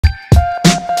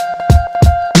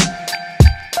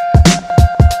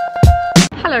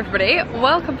Hello everybody,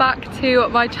 welcome back to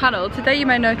my channel. Today you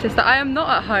may notice that I am not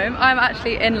at home, I'm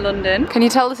actually in London. Can you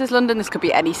tell this is London? This could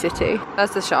be any city.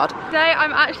 There's the shard. Today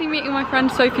I'm actually meeting my friend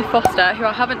Sophie Foster, who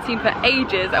I haven't seen for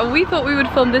ages, and we thought we would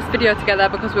film this video together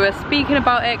because we were speaking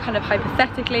about it kind of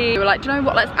hypothetically. We were like, do you know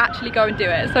what, let's actually go and do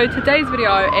it. So today's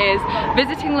video is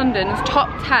visiting London's top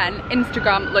 10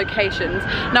 Instagram locations.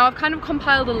 Now I've kind of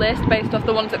compiled a list based off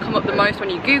the ones that come up the most when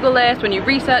you Google this, when you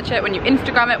research it, when you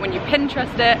Instagram it, when you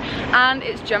Pinterest it, and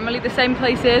it's generally the same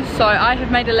places. So I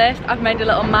have made a list, I've made a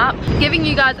little map, giving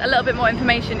you guys a little bit more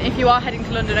information if you are heading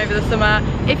to London over the summer,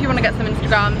 if you want to get some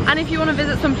Instagram, and if you want to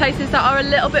visit some places that are a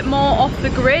little bit more off the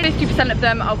grid. 50% of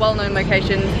them are well-known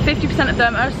locations, 50% of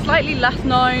them are slightly less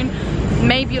known.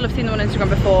 Maybe you'll have seen them on Instagram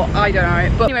before, I don't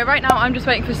know. But anyway, right now I'm just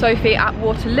waiting for Sophie at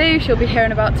Waterloo. She'll be here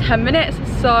in about 10 minutes.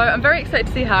 So I'm very excited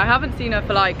to see her. I haven't seen her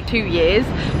for like 2 years.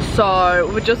 So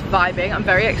we're just vibing. I'm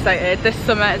very excited. This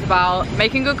summer is about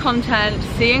making good content,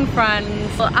 seeing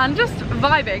friends, and just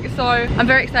vibing. So I'm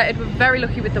very excited. We're very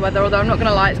lucky with the weather, although I'm not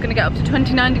gonna lie, it's gonna get up to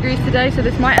 29 degrees today. So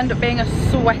this might end up being a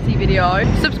sweaty video.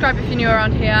 Subscribe if you're new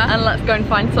around here, and let's go and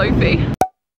find Sophie.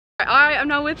 I am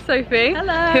now with Sophie.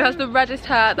 Hello. Who has the reddest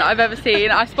hair that I've ever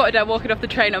seen. I spotted her walking off the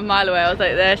train a mile away. I was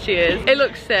like, there she is. It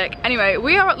looks sick. Anyway,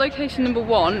 we are at location number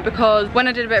 1 because when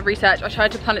I did a bit of research, I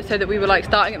tried to plan it so that we were like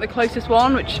starting at the closest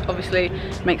one, which obviously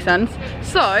makes sense.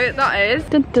 So that is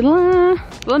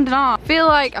London Eye. I feel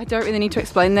like I don't really need to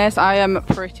explain this. I am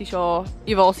pretty sure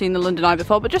you've all seen the London Eye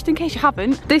before, but just in case you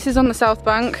haven't, this is on the South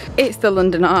Bank. It's the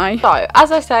London Eye. So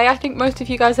as I say, I think most of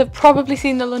you guys have probably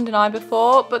seen the London Eye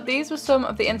before, but these were some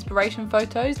of the inspiration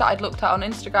photos that I'd looked at on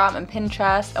Instagram and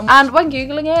Pinterest, and when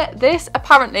googling it, this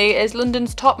apparently is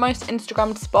London's topmost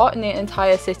Instagrammed spot in the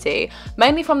entire city,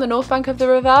 mainly from the North Bank of the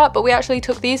river, but we actually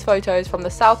took these photos from the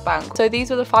South Bank. So these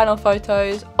were the final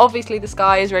photos. Obviously the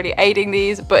sky is really aiding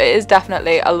these, but it is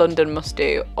definitely a London must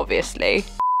do, obviously.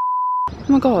 Oh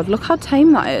my god, look how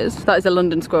tame that is. That is a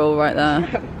London squirrel right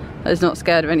there. That is not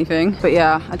scared of anything. But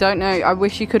yeah, I don't know, I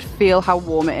wish you could feel how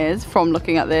warm it is from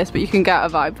looking at this, but you can get a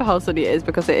vibe for how sunny it is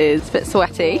because it is a bit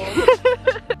sweaty.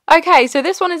 Okay, so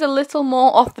this one is a little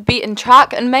more off the beaten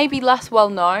track and maybe less well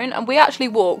known, and we actually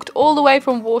walked all the way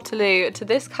from Waterloo to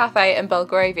this cafe in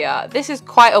Belgravia. This is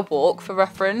quite a walk for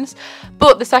reference,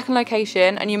 but the second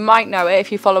location, and you might know it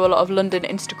if you follow a lot of London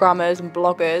Instagrammers and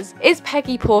bloggers, is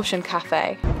Peggy Portion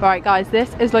Cafe. Right guys,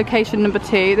 this is location number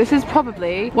 2. This is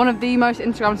probably one of the most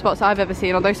Instagram spots I've ever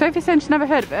seen, although Sophie said she's never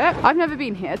heard of it. I've never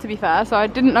been here, to be fair, so I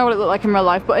didn't know what it looked like in real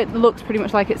life, but it looks pretty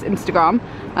much like it's Instagram.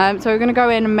 So we're gonna go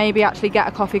in and maybe actually get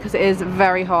a coffee because it is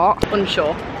very hot.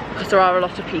 Unsure, because there are a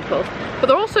lot of people, but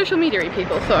they're all social media-y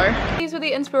people. So these were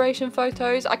the inspiration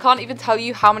photos. I can't even tell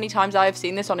you how many times I have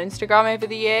seen this on Instagram over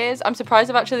the years. I'm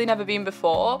surprised I've actually never been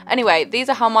before. Anyway, these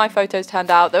are how my photos turned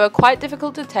out. They were quite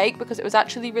difficult to take because it was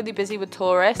actually really busy with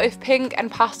tourists. If pink and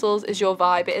pastels is your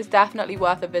vibe, it is definitely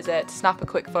worth a visit to snap a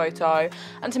quick photo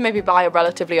and to maybe buy a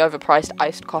relatively overpriced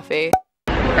iced coffee.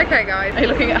 Okay guys, are you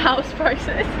looking at house prices?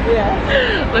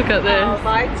 Yeah. Look at this. I'll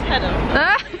buy 10 of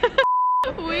them.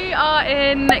 We are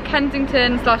in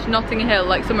Kensington / Notting Hill,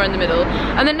 like somewhere in the middle.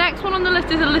 And the next one on the list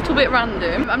is a little bit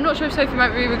random. I'm not sure if Sophie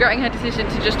might be regretting her decision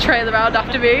to just trail around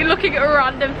after me looking at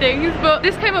random things, but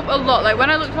this came up a lot. Like when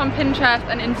I looked on Pinterest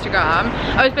and Instagram,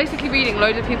 I was basically reading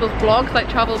loads of people's blogs, like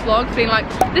travel blogs, being like,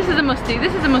 this is a must-see,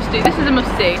 this is a must-see, this is a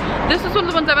must-see. This was one of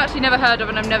the ones I've actually never heard of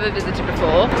and I've never visited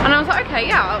before. And I was like, okay,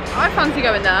 yeah, I fancy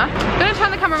going there. I'm gonna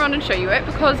turn the camera around and show you it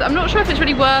because I'm not sure if it's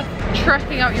really worth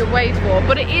trekking out your way for,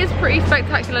 but it is pretty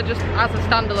spectacular just as a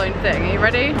standalone thing. Are you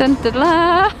ready? Dun, dun,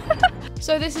 dun.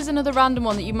 So this is another random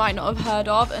one that you might not have heard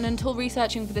of, and until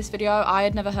researching for this video I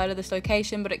had never heard of this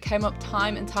location, but it came up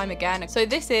time and time again. So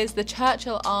this is the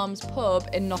Churchill Arms pub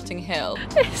in Notting Hill.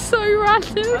 It's so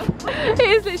random. It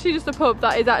is literally just a pub,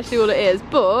 that is actually all it is,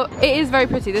 but it is very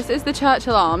pretty. This is the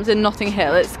Churchill Arms in Notting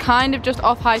Hill. It's kind of just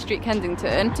off High Street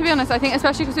Kensington. To be honest, I think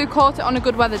especially because we caught it on a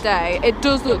good weather day, it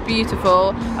does look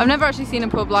beautiful. I've never actually seen a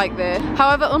pub like this.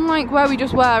 However, unlike where we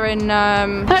just were in,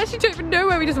 I actually don't even know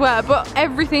where we just were, but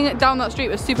everything down that street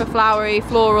was super flowery,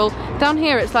 floral. Down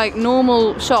here it's like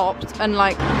normal shops and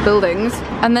like buildings,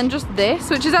 and then just this,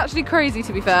 which is actually crazy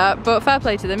to be fair, but fair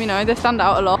play to them, you know, they stand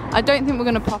out a lot. I don't think we're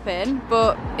gonna pop in,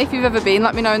 but if you've ever been,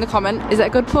 let me know in the comment. Is it a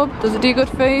good pub? Does it do good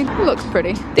food? It looks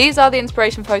pretty. These are the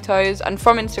inspiration photos, and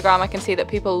from Instagram I can see that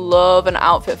people love an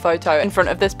outfit photo in front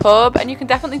of this pub, and you can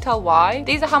definitely tell why.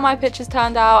 These are how my pictures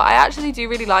turned out. I actually do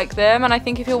really like them, and I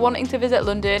think if you're wanting to visit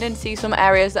London and see some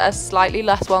areas that are slightly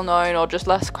less well known or just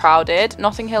less crowded,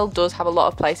 Notting Hill does have a lot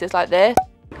of places like this.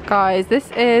 Guys, this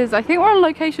is, I think we're on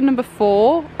location number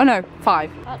 4. Oh no,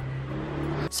 5.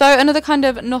 So another kind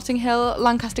of Notting Hill,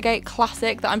 Lancaster Gate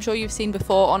classic that I'm sure you've seen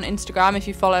before on Instagram if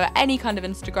you follow any kind of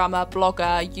Instagrammer,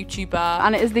 blogger, YouTuber.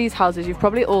 And it is these houses. You've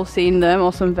probably all seen them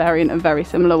or some variant of very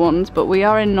similar ones, but we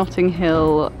are in Notting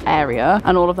Hill area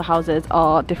and all of the houses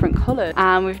are different colours.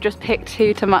 And we've just picked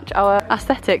two to match our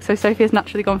aesthetic. So Sophie has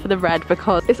naturally gone for the red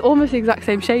because it's almost the exact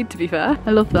same shade, to be fair.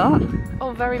 I love that.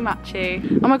 Oh, very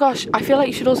matchy. Oh my gosh, I feel like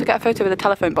you should also get a photo with a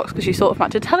telephone box because you sort of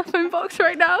match a telephone box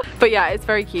right now. But yeah, it's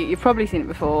very cute. You've probably seen it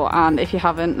before, and if you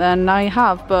haven't, then now you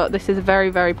have. But this is very,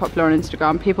 very popular on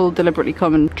Instagram. People deliberately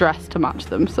come and dress to match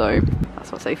them, so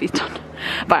that's what Sophie's done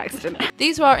by accident.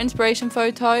 These were our inspiration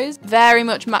photos, very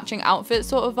much matching outfits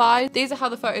sort of vibe. These are how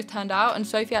the photos turned out, and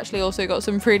Sophie actually also got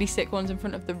some really sick ones in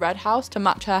front of the red house to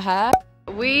match her hair.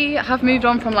 We have moved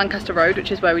on from Lancaster Road,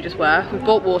 which is where we just were. We've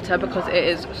bought water because it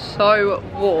is so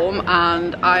warm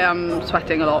and I am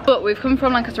sweating a lot. But we've come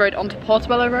from Lancaster Road onto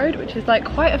Portobello Road, which is like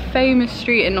quite a famous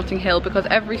street in Notting Hill because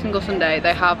every single Sunday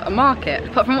they have a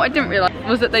market. But from what I didn't realise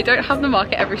was that they don't have the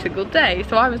market every single day.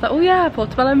 So I was like, oh yeah,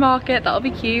 Portobello Market, that'll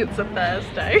be cute. It's a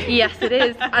Thursday. Yes, it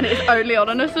is. And it's only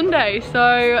on a Sunday.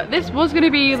 So this was going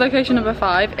to be location number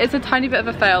 5. It's a tiny bit of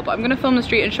a fail, but I'm going to film the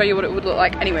street and show you what it would look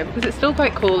like anyway because it's still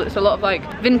quite cool. It's a lot of like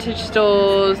vintage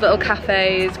stores, little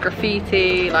cafes,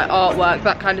 graffiti, like artwork,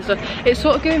 that kind of stuff. It's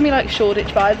sort of giving me like Shoreditch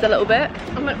vibes a little bit.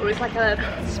 Oh my god, it's like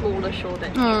a smaller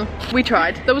Shoreditch. We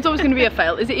tried. There was always going to be a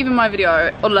fail. Is it even my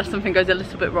video unless something goes a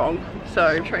little bit wrong?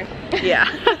 So true. Yeah.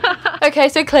 Okay,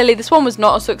 so clearly this one was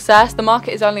not a success. The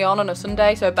market is only on a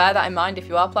Sunday, so bear that in mind if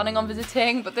you are planning on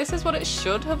visiting. But this is what it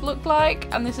should have looked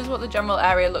like, and this is what the general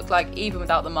area looked like even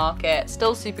without the market.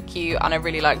 Still super cute, and I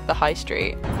really liked the high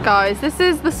street. Guys, this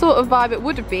is the sort of vibe it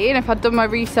would have been if I'd done my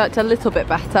research a little bit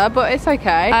better, but it's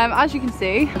okay. As you can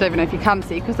see, I don't even know if you can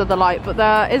see because of the light, but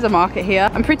there is a market here.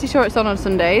 I'm pretty sure it's on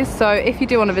Sundays, so if you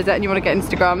do want to visit and you want to get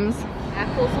Instagrams,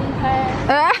 apples and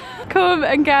pears. Come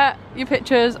and get your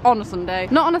pictures on a Sunday.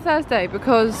 Not on a Thursday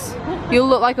because you'll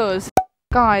look like us.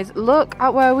 Guys, look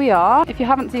at where we are. If you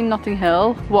haven't seen Notting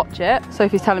Hill, watch it.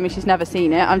 Sophie's telling me she's never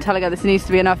seen it. I'm telling her this needs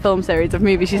to be in her film series of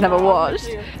movies she's never watched.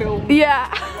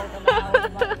 Yeah.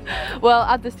 Well,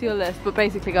 add this to your list, but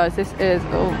basically guys, this is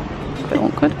a bit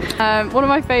awkward. One of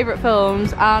my favourite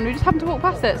films, and we just happened to walk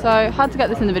past it, so I had to get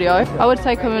this in the video. I would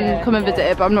say come and visit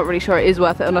it, but I'm not really sure it is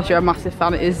worth it unless you're a massive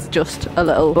fan. It is just a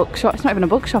little bookshop. It's not even a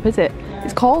bookshop, is it?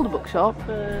 It's called a bookshop.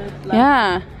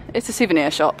 Yeah, it's a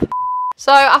souvenir shop.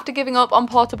 So after giving up on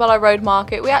Portobello Road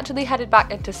Market, we actually headed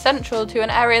back into Central to an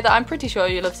area that I'm pretty sure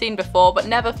you'll have seen before but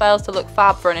never fails to look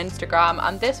fab for an Instagram,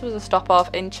 and this was a stop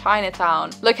off in Chinatown.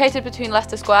 Located between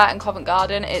Leicester Square and Covent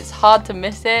Garden, it's hard to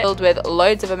miss it, filled with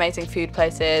loads of amazing food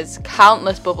places,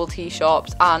 countless bubble tea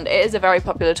shops, and it is a very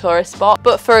popular tourist spot,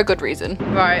 but for a good reason.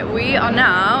 Right, we are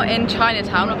now in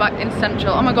Chinatown, we're back in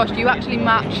Central. Oh my gosh, you actually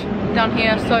match down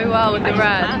here so well with the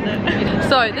red.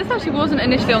 So this actually wasn't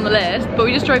initially on the list, but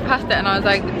we just drove past it and I was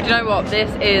like, do you know what, this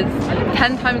is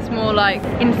 10 times more like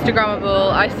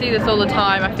Instagrammable. I see this all the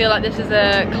time. I feel like this is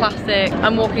a classic.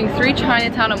 I'm walking through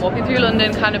Chinatown, I'm walking through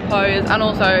London kind of pose, and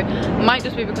also might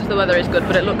just be because the weather is good,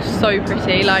 but it looks so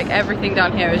pretty. Like everything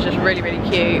down here is just really, really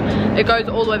cute. It goes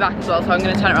all the way back as well, so I'm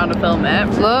going to turn it around and film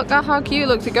it. Look at how cute it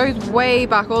looks. It goes way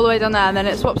back all the way down there, and then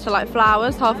it swaps to like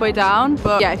flowers halfway down.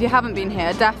 But yeah, if you haven't been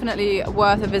here, definitely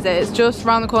worth a visit. It's just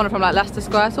around the corner from like Leicester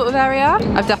Square sort of area.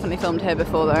 I've definitely filmed here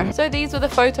before though. So these were the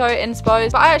photo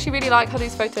inspos, but I actually really like how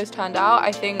these photos turned out.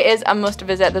 I think it is a must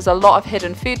visit. There's a lot of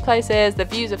hidden food places, the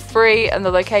views are free, and the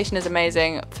location is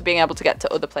amazing for being able to get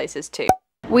to other places too.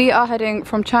 We are heading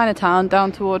from Chinatown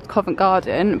down towards Covent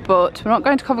Garden, but we're not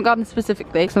going to Covent Garden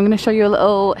specifically, so I'm going to show you a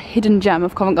little hidden gem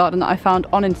of Covent Garden that I found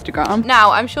on Instagram.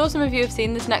 Now, I'm sure some of you have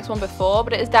seen this next one before,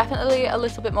 but it is definitely a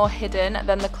little bit more hidden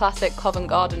than the classic Covent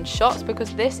Garden shots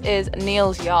because this is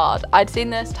Neil's Yard. I'd seen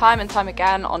this time and time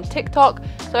again on TikTok,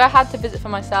 so I had to visit for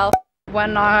myself.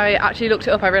 When I actually looked it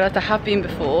up, I realised I have been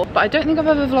before, but I don't think I've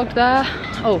ever vlogged there.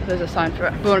 Oh, there's a sign for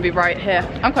it. We want to be right here.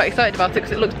 I'm quite excited about it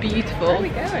because it looks beautiful. Where are we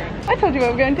going? I told you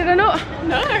where we're going, did I not?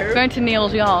 No. We're going to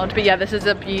Neil's Yard. But yeah, this is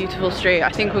a beautiful street. I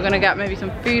think we're going to get maybe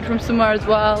some food from somewhere as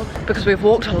well because we've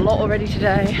walked a lot already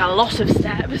today. A lot of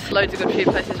steps. Loads of good food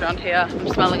places around here. I'm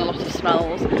smelling a lot of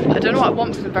smells. I don't know what I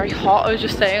want because it's very hot. I was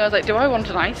just saying, I was like, do I want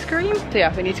an ice cream? So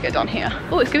yeah, we need to get down here.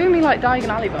 Oh, it's giving me like Diagon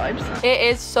Alley vibes. It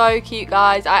is so cute,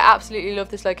 guys. I absolutely love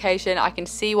this location. I can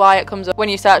see why it comes up when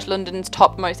you search London's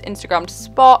top most Instagrammed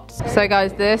spots. So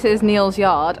guys, this is Neil's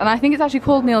Yard, and I think it's actually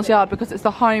called Neil's Yard because it's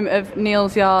the home of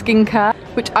Neil's Yard skincare,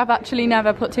 which I've actually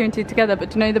never put two and two together,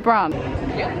 but do you know the brand?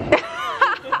 Yeah.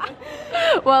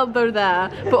 Well, they're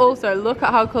there, but also look at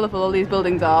how colourful all these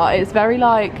buildings are. It's very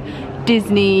like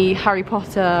Disney, Harry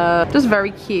Potter. Just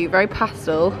very cute, very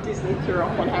pastel. Disney threw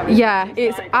up on Harry. Yeah,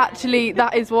 it's actually,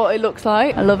 that is what it looks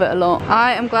like. I love it a lot.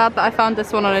 I am glad that I found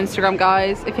this one on Instagram,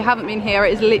 guys. If you haven't been here,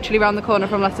 it is literally around the corner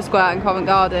from Leicester Square in Covent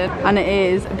Garden, and it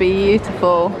is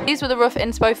beautiful. These were the rough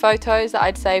inspo photos that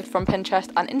I'd saved from Pinterest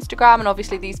and Instagram, and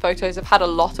obviously these photos have had a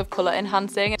lot of colour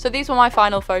enhancing. So these were my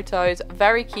final photos.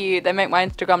 Very cute. They make my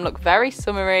Instagram look very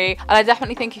summery, and I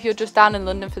definitely think if you're just down in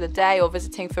London for the day or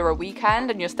visiting for a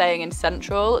weekend and you're staying in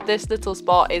Central, this little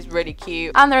spot is really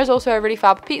cute. And there is also a really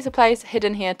fab pizza place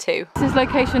hidden here too. This is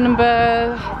location number,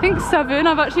 I think 7.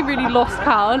 I've actually really lost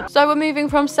count. So we're moving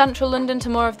from Central London to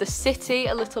more of the city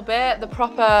a little bit. The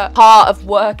proper heart of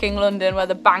working London, where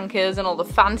the bankers and all the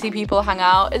fancy people hang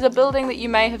out, is a building that you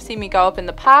may have seen me go up in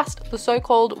the past, the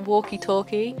so-called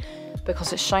walkie-talkie,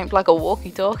 because it's shaped like a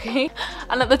walkie-talkie.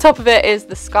 And at the top of it is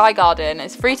the Sky Garden.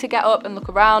 It's free to get up and look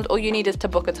around. All you need is to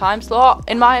book a time slot.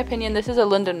 In my opinion, this is a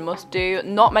London must-do.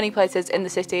 Not many places in the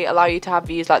city allow you to have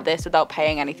views like this without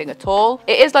paying anything at all.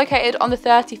 It is located on the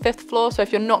 35th floor, so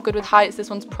if you're not good with heights,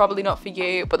 this one's probably not for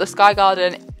you, but the Sky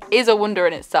Garden is a wonder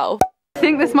in itself. I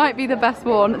think this might be the best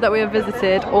one that we have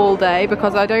visited all day,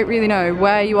 because I don't really know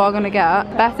where you are going to get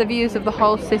better views of the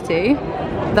whole city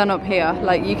than up here.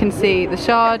 Like, you can see the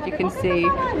Shard, you can see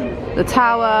the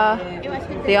tower,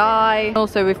 the Eye.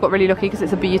 Also, we've got really lucky because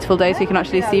it's a beautiful day, so you can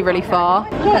actually see really far.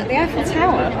 Look, the Eiffel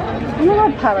Tower. Oh my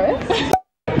god, Paris.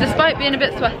 Despite being a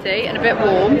bit sweaty and a bit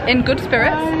warm, in good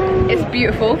spirits. It's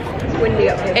beautiful. Windy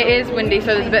up here. It is windy, so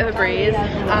there's a bit of a breeze,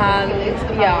 and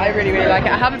yeah, I really like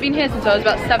it. I haven't been here since I was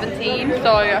about 17,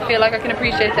 so I feel like I can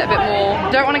appreciate it a bit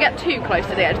more. Don't want to get too close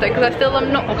to the edge though, because I still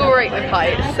am not great with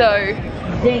heights, so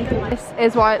this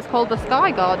is why it's called the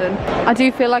Sky Garden. I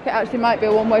do feel like it actually might be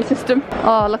a one-way system.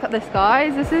 Oh, look at this,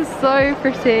 guys. This is so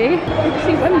pretty. You can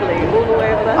see Wembley all the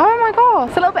way over there. Oh my god.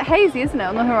 It's a little bit hazy, isn't it,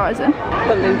 on the horizon?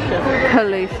 Pollution.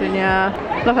 Pollution,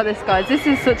 yeah. Look at this, guys. This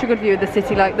is such a good view of the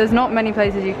city. Like, there's not many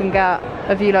places you can get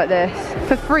a view like this.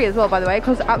 For free as well, by the way. It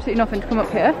costs absolutely nothing to come up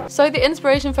here. So the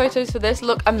inspiration photos for this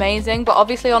look amazing, but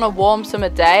obviously on a warm summer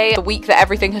day, the week that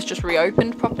everything has just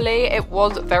reopened properly, it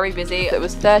was very busy. It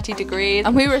was 30 degrees.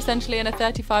 And we were essentially in a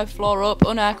 35 floor up,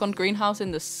 unaircon greenhouse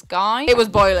in the sky. It was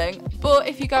boiling. But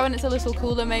if you go and it's a little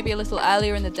cooler, maybe a little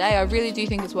earlier in the day, I really do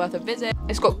think it's worth a visit.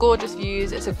 It's got gorgeous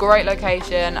views, it's a great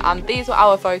location, and these were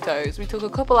our photos. We took a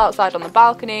couple outside on the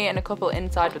balcony and a couple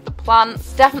inside with the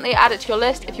plants. Definitely add it to your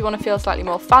list if you want to feel slightly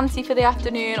more fancy for the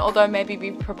afternoon, although maybe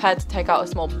be prepared to take out a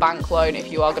small bank loan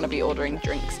if you are going to be ordering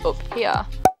drinks up here.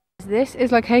 This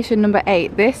is location number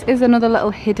 8. This is another little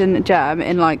hidden gem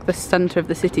in like the centre of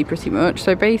the city pretty much.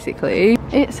 So basically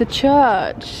it's a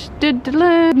church.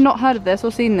 Not heard of this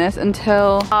or seen this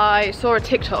until I saw a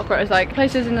TikTok where it was like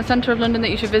places in the centre of London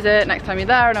that you should visit next time you're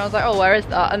there, and I was like, oh, where is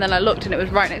that? And then I looked and it was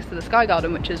right next to the Sky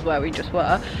Garden, which is where we just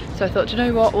were. So I thought, do you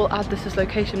know what, we'll add this as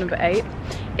location number 8.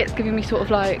 It's giving me sort of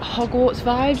like Hogwarts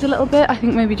vibes a little bit. I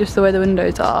think maybe just the way the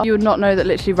windows are. You would not know that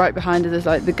literally right behind us is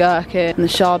like the Gherkin and the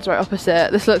Shard's right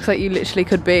opposite. This looks like you literally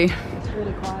could be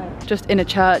Really quiet. just in a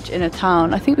church in a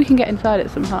town. I think we can get inside it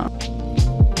somehow.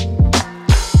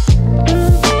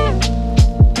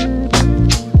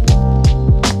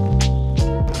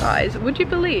 Guys, would you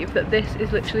believe that this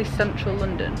is literally central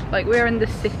London? Like, we're in the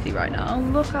city right now.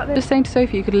 Look at this. Just saying to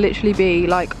Sophie, you could literally be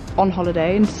like on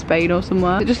holiday in Spain or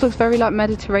somewhere. It just looks very like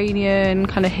Mediterranean,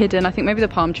 kind of hidden. I think maybe the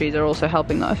palm trees are also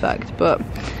helping that effect, but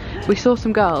we saw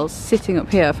some girls sitting up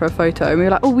here for a photo and we were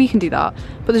like, oh, we can do that,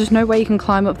 but there's just no way you can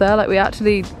climb up there. Like, we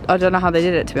actually, I don't know how they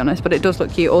did it, to be honest, but it does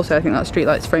look cute. Also, I think that street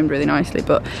light's framed really nicely.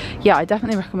 But yeah, I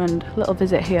definitely recommend a little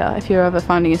visit here if you're ever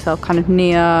finding yourself kind of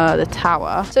near the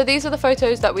tower. So these are the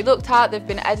photos that we looked at. They've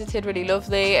been edited really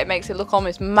lovely. It makes it look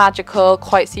almost magical,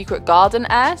 quite secret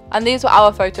garden-esque. And these were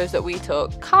our photos that we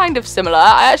took, kind of similar.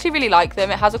 I actually really like them.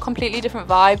 It has a completely different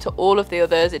vibe to all of the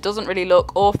others. It doesn't really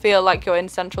look or feel like you're in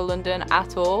central London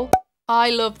at all.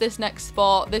 I love this next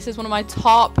spot. This is one of my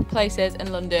top places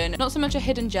in London. Not so much a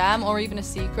hidden gem or even a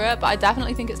secret, but I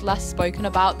definitely think it's less spoken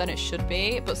about than it should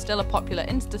be, but still a popular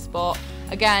Insta spot.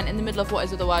 Again, in the middle of what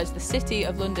is otherwise the city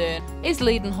of London is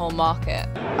Leadenhall Market.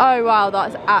 Oh wow,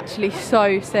 that's actually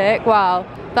so sick. Wow,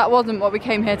 that wasn't what we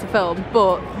came here to film,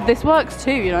 but this works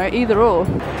too, you know, either or.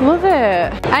 Love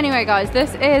it. Anyway guys,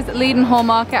 this is Leadenhall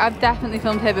Market. I've definitely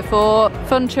filmed here before.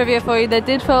 Fun trivia for you, they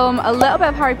did film a little bit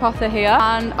of Harry Potter here,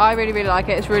 and I really like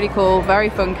it. It's really cool, very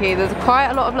funky. There's quite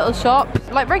a lot of little shops,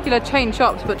 like regular chain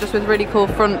shops, but just with really cool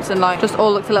fronts, and like just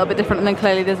all looks a little bit different. And then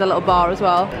clearly there's a little bar as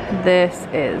well. This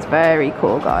is very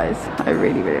cool, guys. I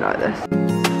really like this.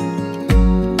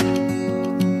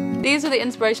 These are the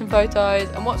inspiration photos,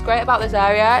 and what's great about this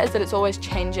area is that it's always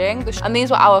changing. And these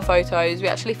were our photos. We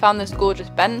actually found this gorgeous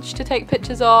bench to take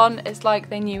pictures on. It's like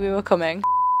they knew we were coming.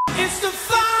 It's the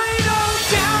final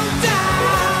countdown.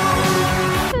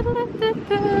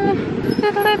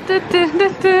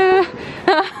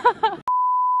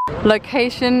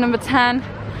 Location number 10.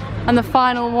 And the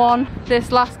final one.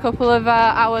 This last couple of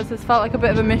hours has felt like a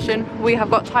bit of a mission. We have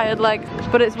got tired legs,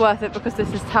 but it's worth it because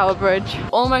this is Tower Bridge.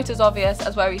 Almost as obvious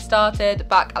as where we started,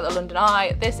 back at the London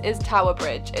Eye, this is Tower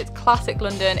Bridge. It's classic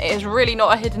London. It is really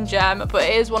not a hidden gem, but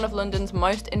it is one of London's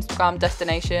most Instagram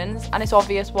destinations, and it's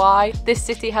obvious why. This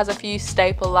city has a few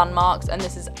staple landmarks, and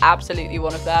this is absolutely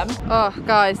one of them. Oh,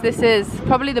 guys, this is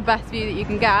probably the best view that you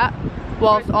can get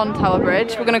whilst on Tower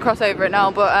Bridge. We're gonna cross over it now,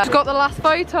 but we've got the last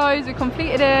photos, we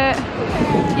completed it.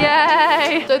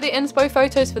 Yay! So the inspo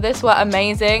photos for this were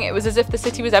amazing. It was as if the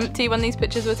city was empty when these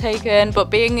pictures were taken,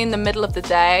 but being in the middle of the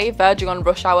day, verging on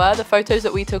rush hour, the photos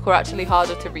that we took were actually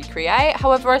harder to recreate.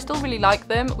 However, I still really like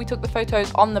them. We took the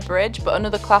photos on the bridge, but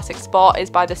another classic spot is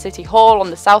by the City Hall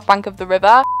on the south bank of the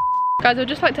river. Guys, I'd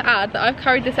just like to add that I've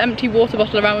carried this empty water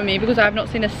bottle around with me because I have not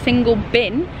seen a single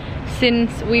bin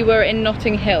since we were in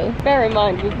Notting Hill. Bear in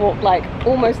mind, we've walked like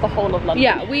almost the whole of London.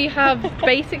 Yeah, we have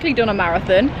basically done a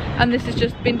marathon, and this has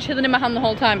just been chilling in my hand the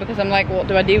whole time because I'm like, what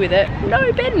do I do with it?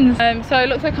 No bins! So it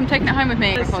looks like I'm taking it home with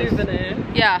me. A souvenir.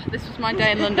 Yeah, this was my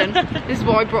day in London. This is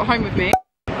what I brought home with me.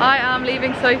 I am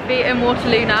leaving Sophie in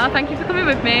Waterloo now. Thank you for coming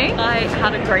with me. I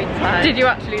had a great time. Did you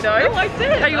actually though? Oh, I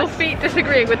did. Are your feet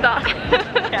disagreeing with that?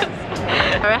 Yes.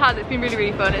 So it has, it's been really,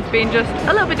 really fun. It's been just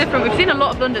a little bit different. We've seen a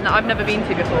lot of London that I've never been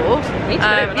to before. Me too,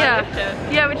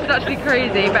 yeah, which is actually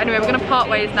crazy. But anyway, we're going to part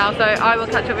ways now, so I will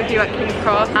catch up with you at King's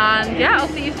Cross. And yeah, I'll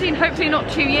see you soon. Hopefully not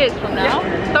 2 years from now.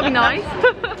 Yeah. That'll be nice.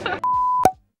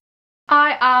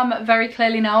 I am very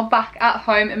clearly now back at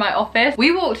home in my office.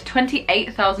 We walked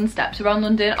 28,000 steps around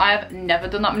London. I have never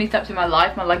done that many steps in my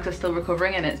life. My legs are still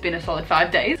recovering and it's been a solid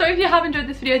 5 days. So if you have enjoyed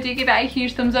this video, do give it a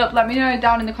huge thumbs up. Let me know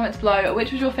down in the comments below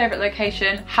which was your favourite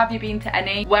location. Have you been to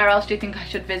any? Where else do you think I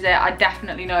should visit? I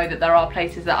definitely know that there are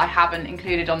places that I haven't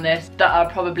included on this that are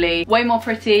probably way more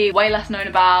pretty, way less known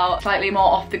about, slightly more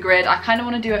off the grid. I kind of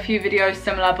want to do a few videos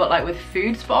similar but like with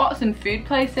food spots and food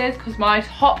places, because my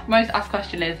top most asked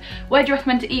question is, where do you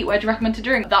recommend to eat? Where do you recommend to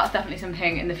drink? That's definitely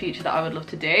something in the future that I would love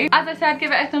to do. As I said,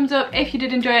 give it a thumbs up if you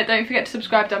did enjoy it. Don't forget to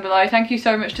subscribe down below. Thank you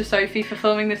so much to Sophie for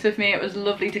filming this with me. It was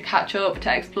lovely to catch up,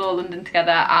 to explore London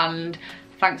together, and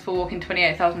thanks for walking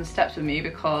 28,000 steps with me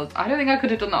because I don't think I could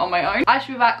have done that on my own. I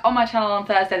should be back on my channel on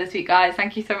Thursday this week, guys.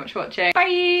 Thank you so much for watching.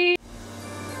 Bye!